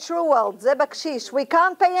bribe in the true world. Ze bakshish. We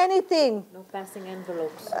can't pay anything. No passing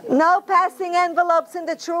envelopes. No passing envelopes in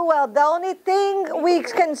the true world. The only thing we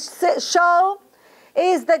can show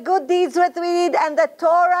is the good deeds that we did and the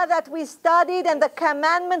Torah that we studied and the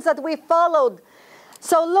commandments that we followed.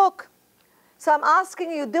 So look, so I'm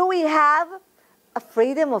asking you, do we have a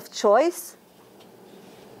freedom of choice?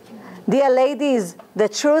 Dear ladies, the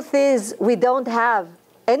truth is we don't have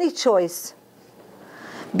any choice.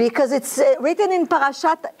 Because it's written in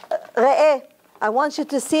Parashat Re'eh. I want you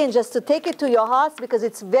to see and just to take it to your hearts because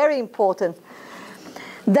it's very important.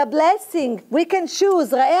 The blessing, we can choose.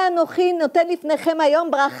 Re'eh anochi noten lifnechem hayom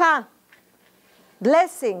bracha.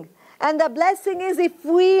 Blessing. And the blessing is if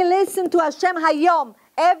we listen to Hashem hayom,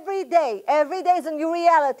 every day is a new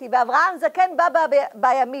reality. V'Avraham zaken ba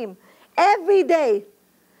bayamim. Every day.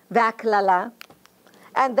 V'aklala.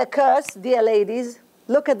 And the curse, dear ladies,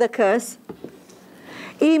 look at the curse.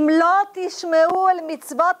 Im lo tishmeu el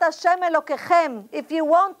mitzvot Hashem Elokechem, if you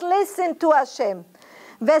won't listen to Hashem,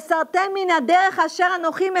 וסרתם מן הדרך אשר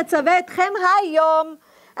אנוכי מצווה אתכם היום,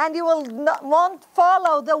 and you won't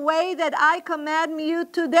follow the way that I command you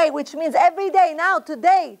today, which means every day now,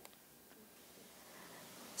 today.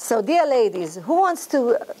 So dear ladies, who wants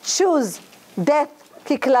to choose death?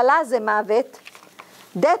 כי קללה זה מוות,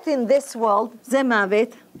 death in this world זה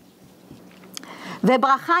מוות,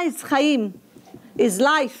 וברכה is חיים, is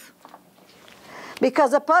life.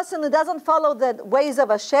 Because a person who doesn't follow the ways of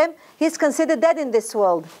Hashem, he's considered dead in this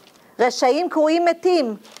world. Reshayim ku'im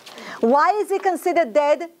metim. Why is he considered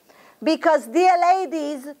dead? Because, dear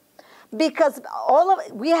ladies, because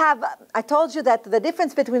I told you that the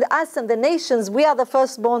difference between us and the nations, we are the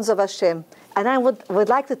firstborns of Hashem. And I would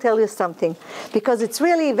like to tell you something, because it's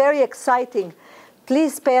really very exciting.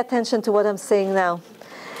 Please pay attention to what I'm saying now.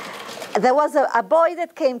 There was a boy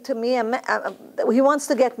that came to me, he wants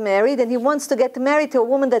to get married, and he wants to get married to a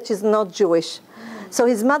woman that is not Jewish. So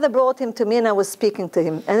his mother brought him to me, and I was speaking to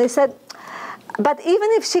him. And he said, but even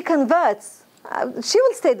if she converts, she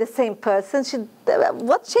will stay the same person.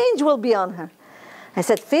 What change will be on her? I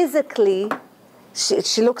said, physically,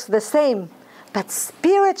 she looks the same. But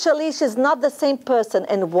spiritually, she's not the same person.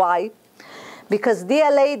 And why? Because,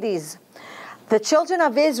 dear ladies, the children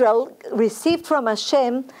of Israel received from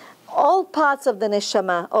Hashem all parts of the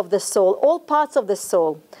neshama, of the soul, all parts of the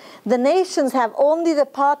soul. The nations have only the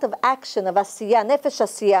part of action, of asiyah, nefesh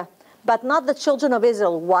asiyah, but not the children of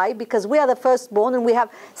Israel. Why? Because we are the firstborn and we have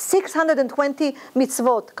 620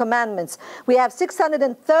 mitzvot, commandments. We have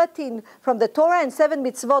 613 from the Torah and 7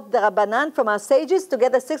 mitzvot, the Rabbanan, from our sages,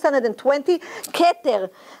 together 620, keter,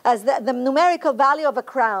 as the numerical value of a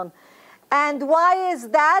crown. And why is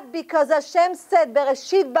that? Because Hashem said,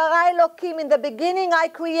 Bereshit bara Elokim, in the beginning I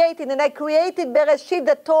created, and I created Bereshit,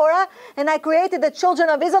 the Torah, and I created the children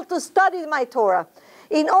of Israel to study my Torah.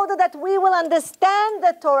 In order that we will understand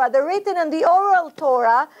the Torah, the written and the oral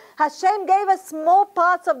Torah, Hashem gave us more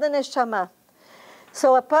parts of the neshama.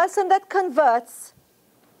 So a person that converts,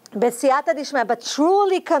 B'siyata dishmaya, but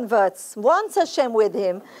truly converts, wants Hashem with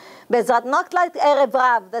him, Bezrat, not like Erev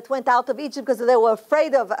Rav that went out of Egypt because they were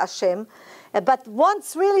afraid of Hashem, but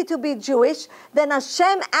wants really to be Jewish, then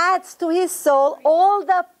Hashem adds to his soul all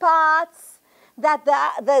the parts that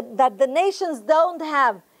the nations don't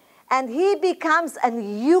have. And he becomes a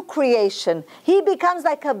new creation. He becomes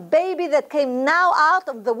like a baby that came now out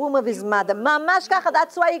of the womb of his mother. Mamash kacha,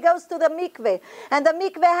 that's why he goes to the mikveh. And the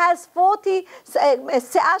mikveh has 40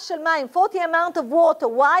 se'ah shel mayim, 40 amount of water.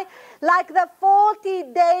 Why? Like the 40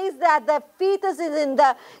 days that the fetus is in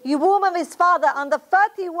the womb of his father, on the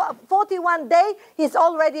 41 day, he's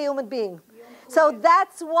already a human being. So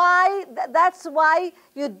that's why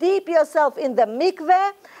you dip yourself in the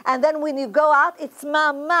mikveh, and then when you go out, it's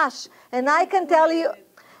mamash. And I can tell you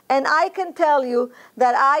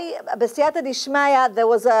that b'siyata dishmaya, there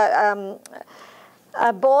was a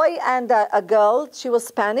boy and a girl. She was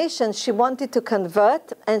Spanish, and she wanted to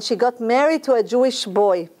convert, and she got married to a Jewish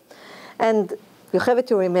boy. And you have it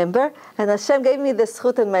to remember. And Hashem gave me the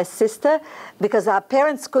zchut and my sister, because our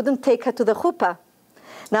parents couldn't take her to the chuppah.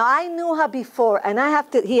 Now, I knew her before, and I have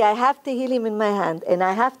Tehillim in my hand, and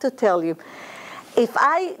I have to tell you, if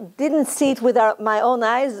I didn't see it with my own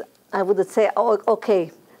eyes, I would say, oh,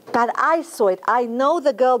 okay. But I saw it. I know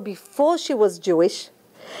the girl before she was Jewish,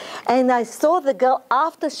 and I saw the girl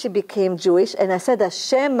after she became Jewish, and I said,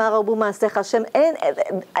 Hashem, marabu ma'asech Hashem,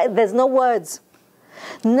 and there's no words.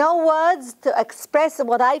 No words to express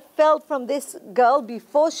what I felt from this girl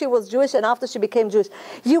before she was Jewish and after she became Jewish.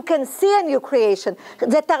 You can see a new creation.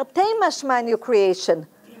 זה תרתי משמע a new creation.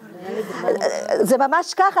 זה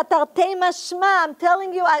ממש ככה, תרתי משמע. I'm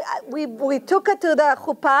telling you, we took her to the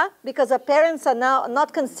chuppah because her parents are now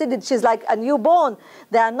not considered, she's like a newborn.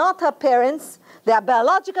 They are not her parents. They are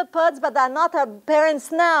biological parents, but they are not her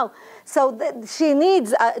parents now. So she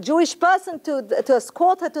needs a Jewish person to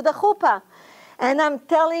escort her to the chuppah. And I'm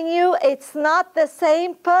telling you, it's not the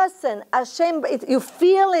same person. Hashem, you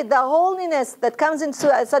feel it, the holiness that comes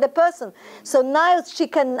inside a person. So now she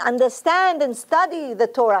can understand and study the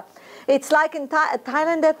Torah. It's like in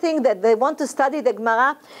Thailand, I think that they want to study the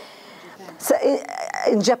Gemara. So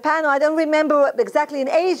in Japan, I don't remember exactly, in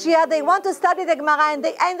Asia, they want to study the Gemara, and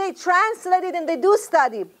they translate it and they do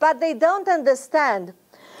study, but they don't understand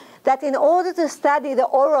that in order to study the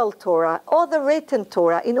oral Torah or the written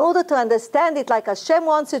Torah, in order to understand it like Hashem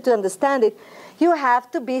wants you to understand it, you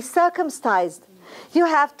have to be circumcised. You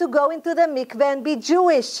have to go into the mikveh and be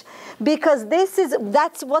Jewish, because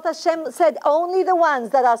that's what Hashem said. Only the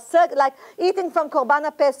ones that are like eating from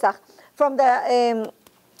Korban Pesach, from the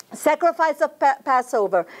sacrifice of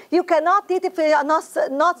Passover. You cannot eat if you are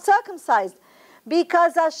not circumcised.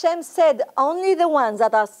 Because Hashem said, only the ones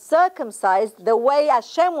that are circumcised, the way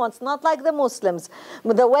Hashem wants, not like the Muslims,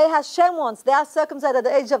 the way Hashem wants. They are circumcised at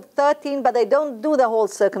the age of 13, but they don't do the whole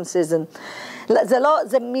circumcision.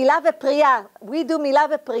 The milah ve'priya. We do milah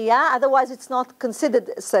ve'priya, otherwise it's not considered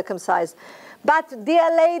circumcised. But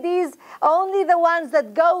dear ladies, only the ones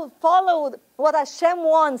that follow what Hashem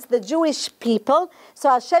wants, the Jewish people, so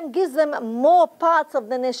Hashem gives them more parts of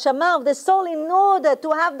the neshama, of the soul, in order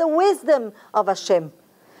to have the wisdom of Hashem.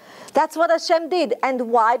 That's what Hashem did.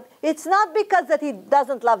 And why? It's not because that He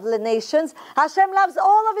doesn't love the nations. Hashem loves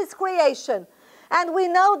all of His creation. And we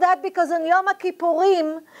know that because on Yom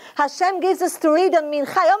Kippurim, Hashem gives us to read on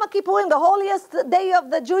Mincha, Yom Kippurim, the holiest day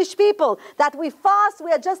of the Jewish people, that we fast,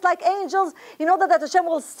 we are just like angels, in order that Hashem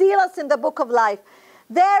will seal us in the book of life.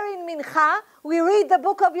 There in Mincha, we read the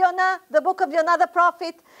book of Yonah, the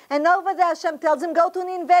prophet, and over there Hashem tells him, go to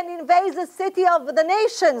Nineveh, invade the city of the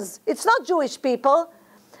nations. It's not Jewish people.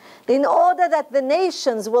 In order that the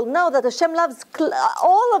nations will know that Hashem loves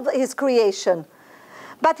all of His creation.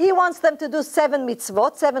 But He wants them to do 7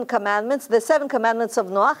 mitzvot, 7 commandments, the 7 commandments of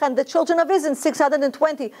Noach, and the children of Israel,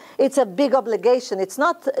 620. It's a big obligation. It's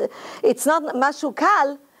not mashu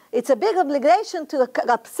kal. It's a big obligation to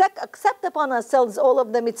accept upon ourselves all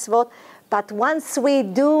of the mitzvot. But once we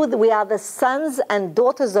do, we are the sons and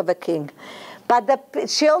daughters of a king. But the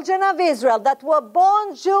children of Israel that were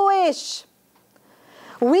born Jewish,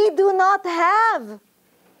 we do not have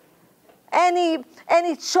any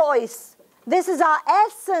choice. This is our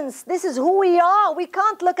essence. This is who we are. We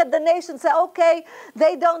can't look at the nation and say, okay,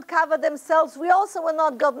 they don't cover themselves. We also will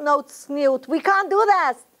not go no tzniut. We can't do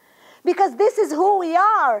that. Because this is who we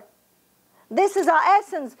are. This is our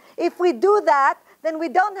essence. If we do that, then we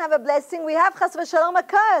don't have a blessing. We have chas v'shalom, a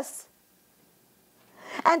curse.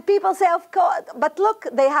 And people say, of course, but look,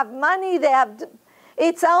 they have money,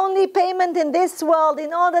 it's only payment in this world,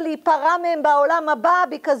 in order liparamem ba'olam haba,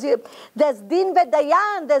 because there's din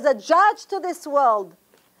v'dayan, there's a judge to this world.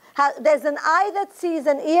 There's an eye that sees,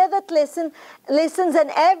 an ear that listens,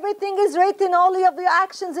 and everything is written, all of your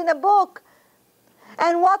actions in a book.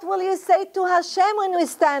 And what will you say to Hashem when we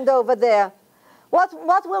stand over there? What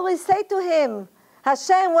will we say to him?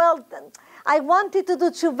 Hashem, well, I wanted to do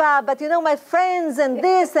tshuva, but my friends and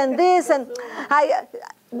this, and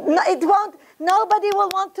nobody will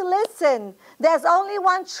want to listen. There's only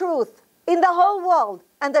one truth in the whole world,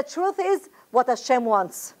 and the truth is what Hashem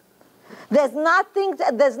wants. There's nothing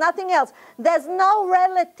else. There's no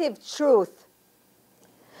relative truth.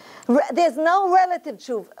 There's no relative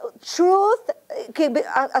truth.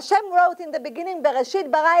 Hashem wrote in the beginning,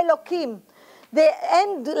 Bereshit bara Elokim. The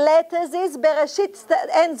end letters is Bereshit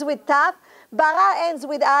ends with Taf, Bara ends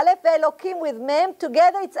with Aleph, Elokim with Mem.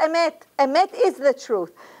 Together it's Emet. Emet is the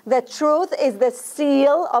truth. The truth is the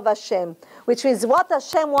seal of Hashem, which is what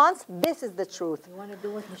Hashem wants. This is the truth. You want to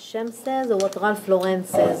do what Hashem says or what Ralph Lauren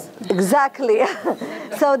says? Exactly.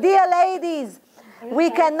 So, dear ladies,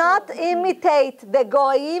 we cannot imitate the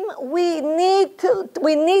Goyim. We need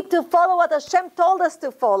to follow what Hashem told us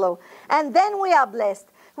to follow. And then we are blessed.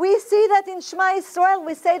 We see that in Shema Yisrael,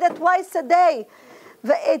 we say that twice a day.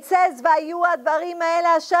 It says, "Vayu advarim ha'ele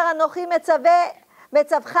asher anochi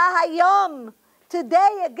metzavcha hayom."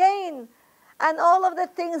 Today again. And all of the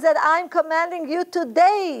things that I'm commanding you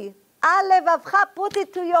today. Al levavcha, put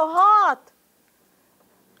it to your heart.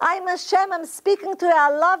 I'm Hashem, I'm speaking to you, I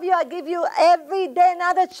love you, I give you every day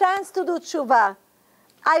another chance to do tshuva.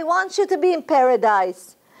 I want you to be in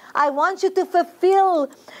paradise. I want you to fulfill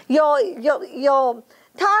your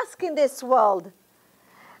task in this world.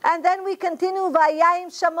 And then we continue, Vayayim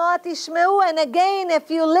shamoah tishmeu, and again, if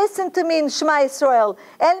you listen to me in Shema Yisrael,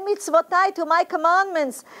 El mitzvotai, to my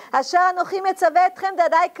commandments, Asher anochi metzaveh etchem,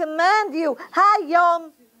 that I command you,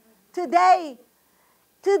 hayom, today.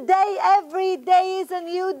 Today, every day is a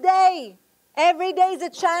new day. Every day is a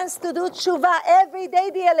chance to do tshuva. Every day,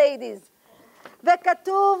 dear ladies.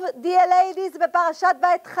 וכתוב, dear ladies, בפרשת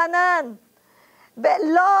ואתחנן,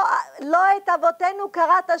 לא את אבותינו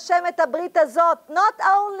כרת השם את הברית הזאת. Not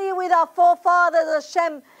only with our forefathers,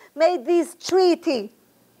 Hashem made this treaty.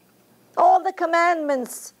 All the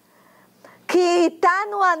commandments. כי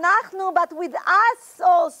איתנו אנחנו, but with us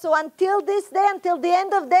also, until this day, until the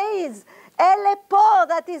end of days. Ele po,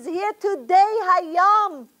 that is here today,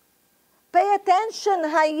 hayom. Pay attention,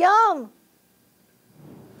 hayom.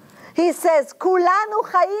 He says, kulanu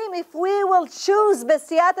chayim, if we will choose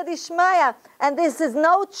b'siyata dishmaya, and this is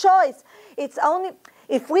no choice. It's only,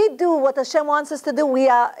 if we do what Hashem wants us to do, we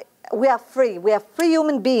are free. We are free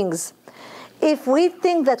human beings. If we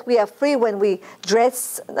think that we are free when we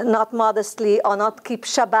dress not modestly or not keep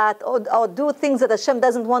Shabbat or do things that Hashem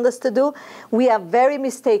doesn't want us to do, we are very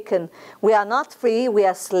mistaken. We are not free, we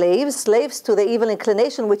are slaves to the evil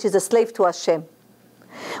inclination, which is a slave to Hashem.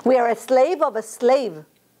 We are a slave of a slave.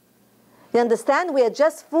 You understand? We are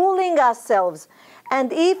just fooling ourselves.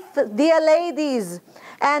 And if, dear ladies,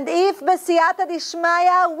 and if b'siyata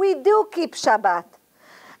dishmaya, we do keep Shabbat,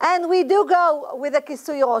 and we do go with a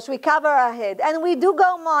kisui rosh, we cover our head, and we do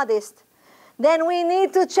go modest, then we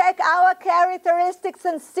need to check our characteristics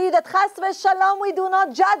and see that chas v'shalom, we do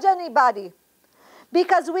not judge anybody.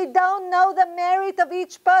 Because we don't know the merit of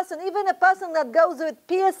each person. Even a person that goes with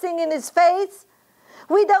piercing in his face,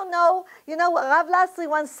 we don't know. You know, Rav Lasri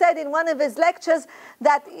once said in one of his lectures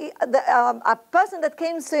that a person that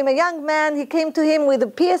came to him, a young man, he came to him with a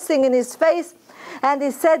piercing in his face, and he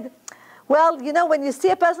said, well, you know, when you see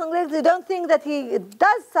a person like this, you don't think that he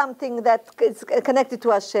does something that is connected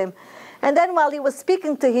to Hashem. And then while he was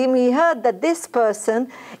speaking to him, he heard that this person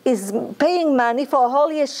is paying money for a whole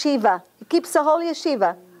yeshiva. He keeps a whole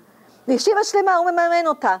yeshiva. Yeshiva shlema, hu memamen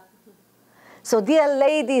ota. So, dear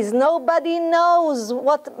ladies, nobody knows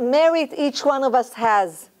what merit each one of us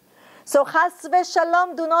has. So, chas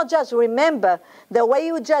v'shalom, do not judge. Remember, the way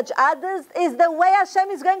you judge others is the way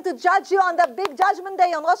Hashem is going to judge you on the big judgment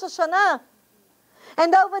day, on Rosh Hashanah.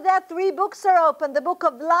 And over there, 3 books are open. The book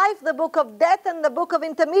of life, the book of death, and the book of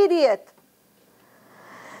intermediate.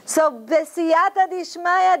 So, b'siyata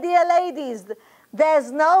dishmaya, dear ladies,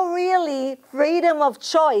 there's no really freedom of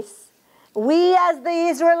choice. We as the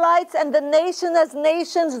Israelites and the nation as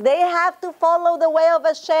nations, they have to follow the way of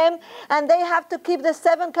Hashem, and they have to keep the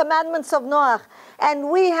 7 commandments of Noach. And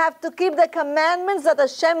we have to keep the commandments that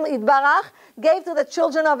Hashem Yitbarach gave to the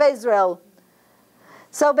children of Israel.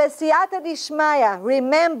 So, b'siyata dishmaya,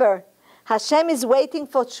 remember, Hashem is waiting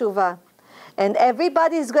for tshuva. And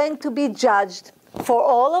everybody is going to be judged for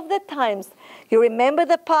all of the times. You remember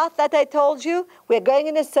the path that I told you? We're going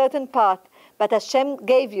in a certain path. But Hashem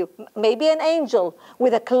gave you, maybe an angel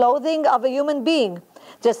with the clothing of a human being,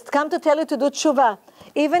 just come to tell you to do tshuva.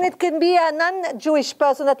 Even it can be a non-Jewish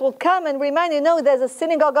person that will come and remind you, no, there's a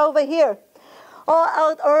synagogue over here. Or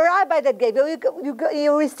a rabbi that gave you,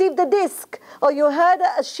 you received a disc, or you heard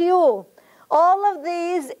a shiur. All of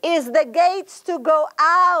these is the gates to go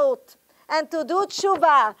out and to do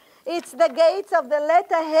tshuva. It's the gates of the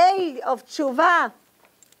letter Hey of tshuva.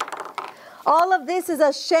 All of this is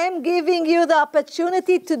Hashem giving you the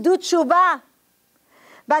opportunity to do tshuva.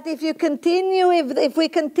 But if you continue, if we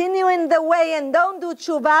continue in the way and don't do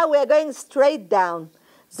tshuva, we are going straight down.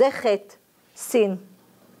 Zechet, sin.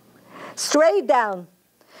 Straight down.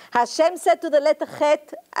 Hashem said to the letter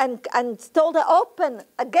Chet and told her, open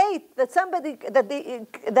a gate that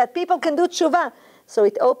that people can do tshuva. So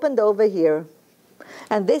it opened over here.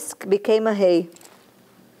 And this became a Hey.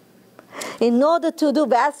 In order to do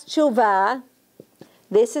Bas tshuva,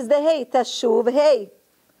 this is the Hey, Tashuv Hey.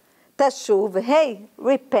 Tashuv Hey,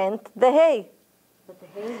 repent the Hey.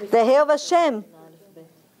 The Hey of Hashem.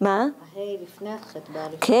 מה?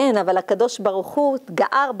 כן, אבל הקדוש ברוך הוא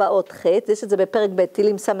גער באות ח', יש את זה בפרק ב'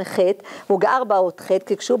 תהילים ס"ח, הוא גער באות ח',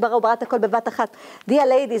 כי כשהוא ברא הוא ברא את הכל בבת אחת. Dear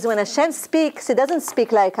ladies, when Hashem speaks, he doesn't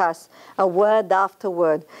speak like us, a word after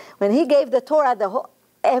word. When he gave the Torah,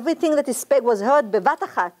 everything that he spoke was heard בבת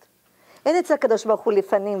אחת. אין אצל הקדוש ברוך הוא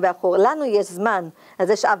לפנים ואחור, לנו יש זמן, אז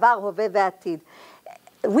יש עבר, הווה ועתיד.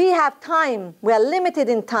 We have time, we are limited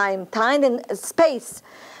in time and space,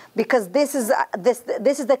 because this is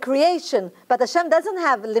the creation. But Hashem doesn't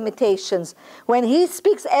have limitations. When He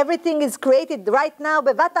speaks, everything is created right now,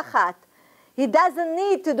 bevat achat. He doesn't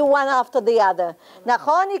need to do one after the other.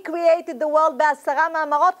 Nachon, He created the world be'asara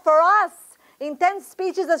ma'amarot for us. In 10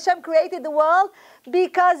 speeches, Hashem created the world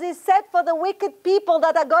because He said for the wicked people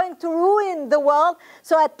that are going to ruin the world,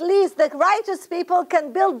 so at least the righteous people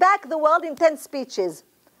can build back the world in 10 speeches.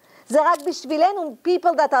 זה רק בשבילנו,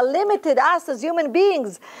 people that are limited, us as human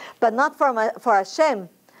beings, but not for Hashem.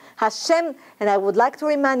 Hashem, and I would like to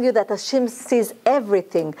remind you that Hashem sees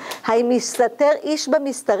everything. האם מסתתר איש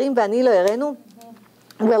במסתרים ואני לא אראנו?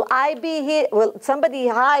 Will I be here? Will somebody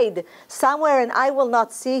hide somewhere and I will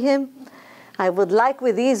not see him? I would like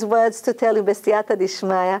with these words to tell you, בסייעתא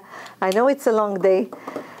דשמיא, I know it's a long day,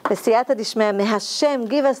 בסייעתא דשמיא, may Hashem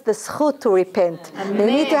give us the zchut to repent. Amen.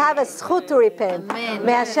 We need to have a zchut to repent. Amen.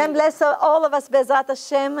 May Hashem bless all of us בעזרת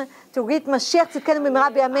Hashem to greet משיח צדקנו במהרה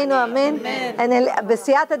בימינו אמן.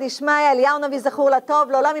 בסייעתא דשמיא, אליהו נביא זכור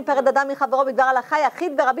לטוב, לעולם יפרד אדם מחברו בדבר הלכה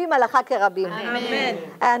יחיד ורבים הלכה כרבים.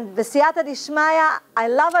 Amen. And בסייעתא דשמיא, I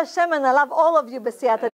love Hashem and I love all of you בסייעתא